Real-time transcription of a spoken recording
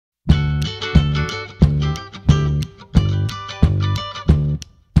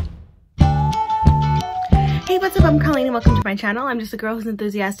Hey, what's up? I'm Colleen and welcome to my channel. I'm just a girl who's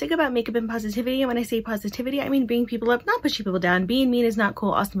enthusiastic about makeup and positivity, and when I say positivity, I mean bringing people up, not pushing people down. Being mean is not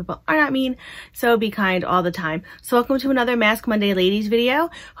cool. Awesome people are not mean, so be kind all the time. So welcome to another Mask Monday ladies video.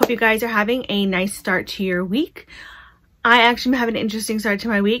 Hope you guys are having a nice start to your week. I actually have an interesting start to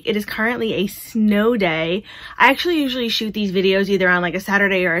my week. It is currently a snow day. I actually usually shoot these videos either on like a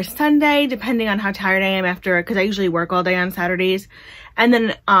Saturday or a Sunday, depending on how tired I am after, because I usually work all day on Saturdays. And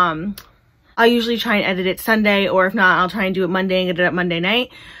then I'll usually try and edit it Sunday, or if not, I'll try and do it Monday and get it up Monday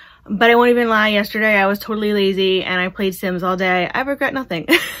night. But I won't even lie, yesterday I was totally lazy and I played Sims all day. I regret nothing.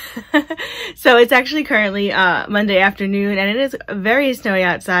 So it's actually currently Monday afternoon and it is very snowy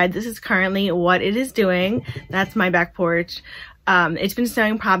outside. This is currently what it is doing. That's my back porch. It's been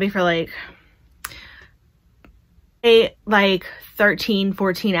snowing probably for like 13,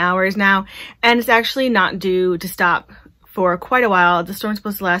 14 hours now, and it's actually not due to stop for quite a while. The storm's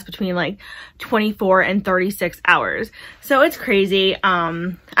supposed to last between like 24 and 36 hours. So it's crazy.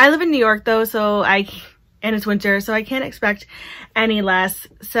 I live in New York though, and it's winter, so I can't expect any less.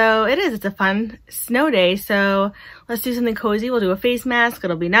 So it's a fun snow day. So let's do something cozy. We'll do a face mask.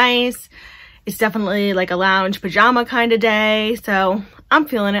 It'll be nice. It's definitely like a lounge pajama kind of day. So I'm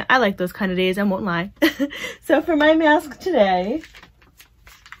feeling it. I like those kind of days, I won't lie. So for my mask today,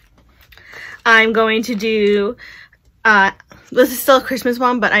 I'm going to do this is still a Christmas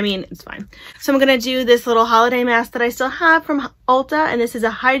one, but I mean, it's fine. So I'm gonna do this little holiday mask that I still have from Ulta, and this is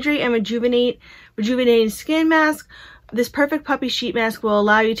a Hydrate and Rejuvenating Skin Mask. This perfect puppy sheet mask will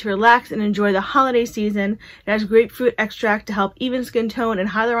allow you to relax and enjoy the holiday season. It has grapefruit extract to help even skin tone and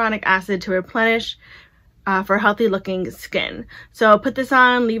hyaluronic acid to replenish for healthy looking skin. So put this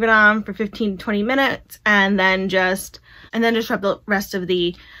on, leave it on for 15 to 20 minutes, and then just rub the rest of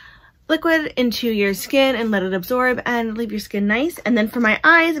the liquid into your skin and let it absorb and leave your skin nice. And then for my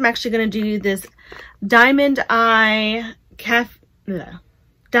eyes, I'm actually going to do this Diamond Eye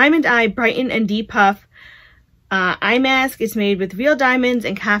Brighten and Depuff eye mask. It's made with real diamonds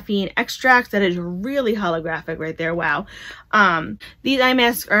and caffeine extracts. That is really holographic right there. Wow. These eye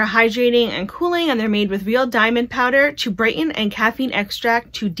masks are hydrating and cooling, and they're made with real diamond powder to brighten and caffeine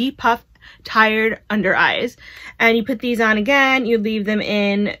extract to depuff tired under eyes. And you put these on again, you leave them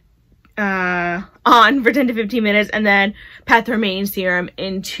on for 10 to 15 minutes, and then pat the remaining serum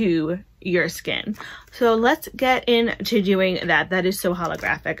into your skin. So let's get into doing that. That is so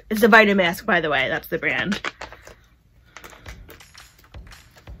holographic. It's a Vitamasque, by the way. That's the brand.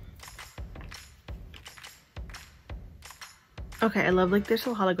 Okay, I love, like, they're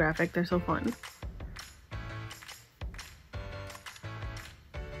so holographic. They're so fun.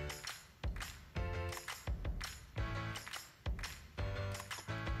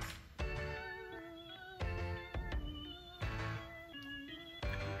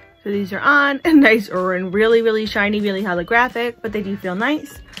 So these are on and nice, or in really, really shiny, really holographic, but they do feel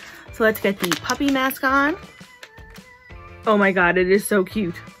nice. So let's get the puppy mask on. Oh my God, it is so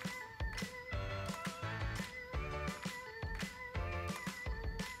cute.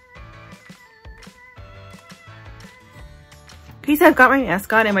 In case I've got my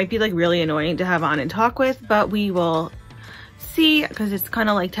mask on, it might be like really annoying to have on and talk with, but we will see, because it's kind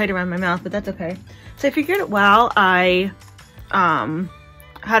of like tight around my mouth, but that's okay. So I figured while I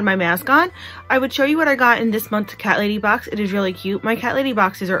had my mask on, I would show you what I got in this month's Cat Lady box. It is really cute. My Cat Lady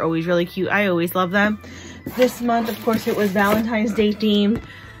boxes are always really cute. I always love them. This month, of course, it was Valentine's Day themed.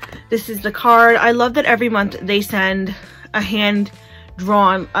 This is the card. I love that every month they send a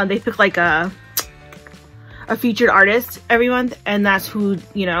hand-drawn, they pick like a featured artist every month, and that's who,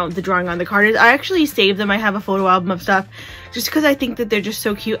 you know, the drawing on the card is. I actually saved them. I have a photo album of stuff just because I think that they're just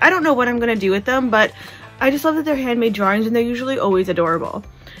so cute. I don't know what I'm going to do with them, but I just love that they're handmade drawings, and they're usually always adorable.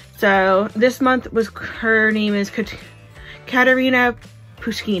 So this month was, her name is Katerina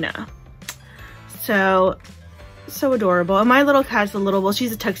Pushkina. So adorable. And my little cat's well,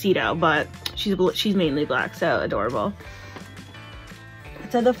 she's a tuxedo, but she's mainly black, so adorable.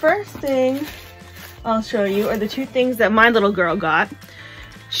 So the first thing I'll show you are the two things that my little girl got.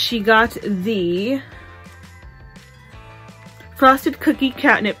 She got the Frosted Cookie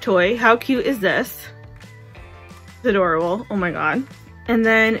Catnip toy. How cute is this? It's adorable. Oh my God. And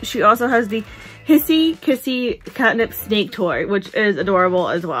then she also has the Hissy Kissy Catnip Snake toy, which is adorable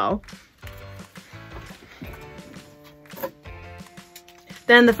as well.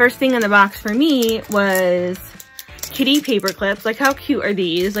 Then the first thing in the box for me was kitty paper clips. Like, how cute are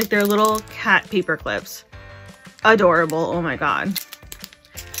these? Like, they're little cat paper clips. Adorable. Oh my God.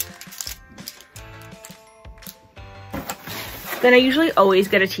 Then I usually always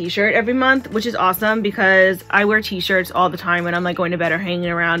get a t-shirt every month, which is awesome because I wear t-shirts all the time when I'm like going to bed or hanging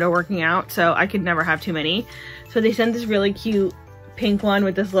around or working out, so I could never have too many. So they sent this really cute pink one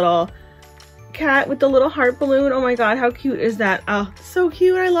with this little cat with the little heart balloon. Oh my god, how cute is that? Oh, so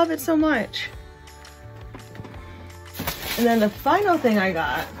cute. I love it so much. And then the final thing I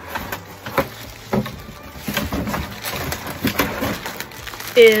got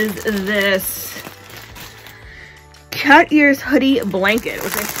is this cat ears hoodie blanket,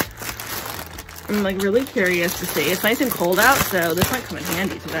 which I'm like really curious to see. It's nice and cold out, so this might come in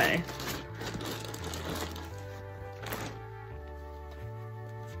handy today.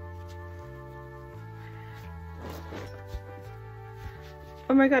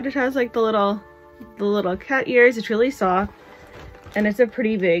 Oh my god, it has like the little cat ears. It's really soft and it's a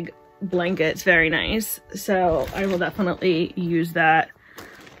pretty big blanket. It's very nice, so I will definitely use that.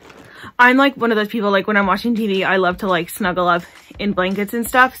 I'm like one of those people, like when I'm watching TV, I love to like snuggle up in blankets and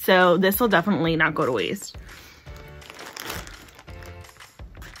stuff, so this will definitely not go to waste.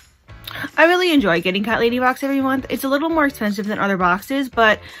 I really enjoy getting Cat Lady box every month. It's a little more expensive than other boxes,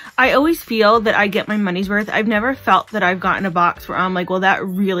 but I always feel that I get my money's worth. I've never felt that I've gotten a box where I'm like, well, that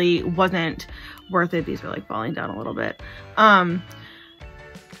really wasn't worth it. These are like falling down a little bit. And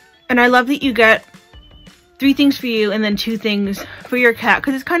I love that you get 3 things for you and then 2 things for your cat,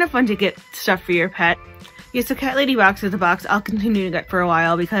 because it's kind of fun to get stuff for your pet. Yeah, so Cat Lady box is a box I'll continue to get for a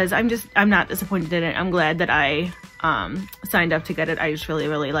while because I'm not disappointed in it. I'm glad that I signed up to get it. I just really,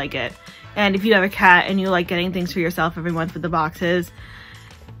 really like it. And if you have a cat and you like getting things for yourself every month with the boxes,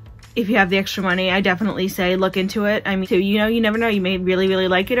 if you have the extra money, I definitely say look into it. I mean, so, you know, you never know. You may really, really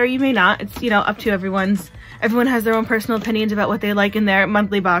like it or you may not. It's, you know, up to everyone has their own personal opinions about what they like in their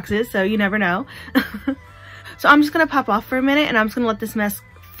monthly boxes, so you never know. So I'm just going to pop off for a minute and I'm just going to let this mask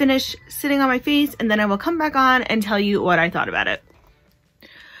finish sitting on my face, and then I will come back on and tell you what I thought about it.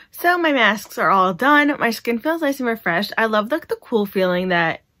 So my masks are all done. My skin feels nice and refreshed. I love the cool feeling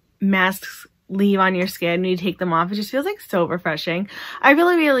that masks leave on your skin when you take them off. It just feels like so refreshing. I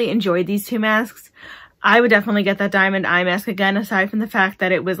really, really enjoyed these 2 masks. I would definitely get that diamond eye mask again, aside from the fact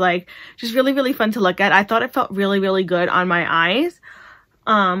that it was like just really, really fun to look at. I thought it felt really, really good on my eyes.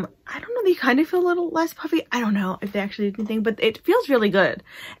 I don't know, they kind of feel a little less puffy. I don't know if they actually do anything, but it feels really good.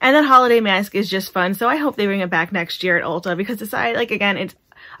 And that holiday mask is just fun, so I hope they bring it back next year at Ulta, because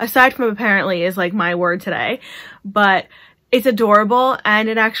aside from apparently is like my word today, but it's adorable and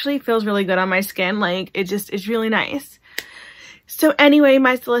it actually feels really good on my skin. Like it's really nice. So anyway,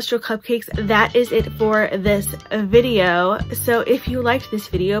 my celestial cupcakes, that is it for this video. So if you liked this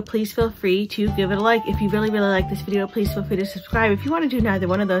video, please feel free to give it a like. If you really, really like this video, please feel free to subscribe. If you want to do neither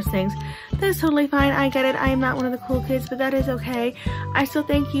one of those things, that is totally fine. I get it. I am not one of the cool kids, but that is okay. I still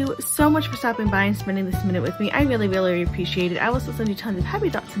thank you so much for stopping by and spending this minute with me. I really, really appreciate it. I will still send you tons of happy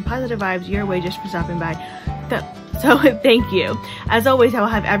thoughts and positive vibes your way just for stopping by. So thank you. As always, I will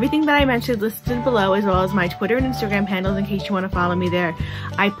have everything that I mentioned listed below, as well as my Twitter and Instagram handles in case you want to follow me there.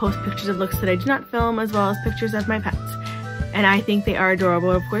 I post pictures of looks that I do not film, as well as pictures of my pets. And I think they are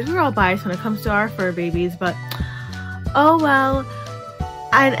adorable. Of course, we're all biased when it comes to our fur babies, but oh well.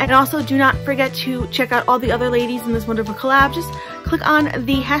 And also do not forget to check out all the other ladies in this wonderful collab. Just click on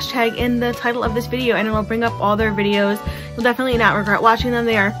the hashtag in the title of this video and it will bring up all their videos. You'll definitely not regret watching them.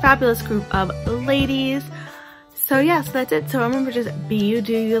 They are a fabulous group of ladies. So yes, that's it. So remember, just be you,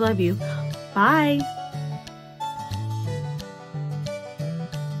 do you, love you. Bye.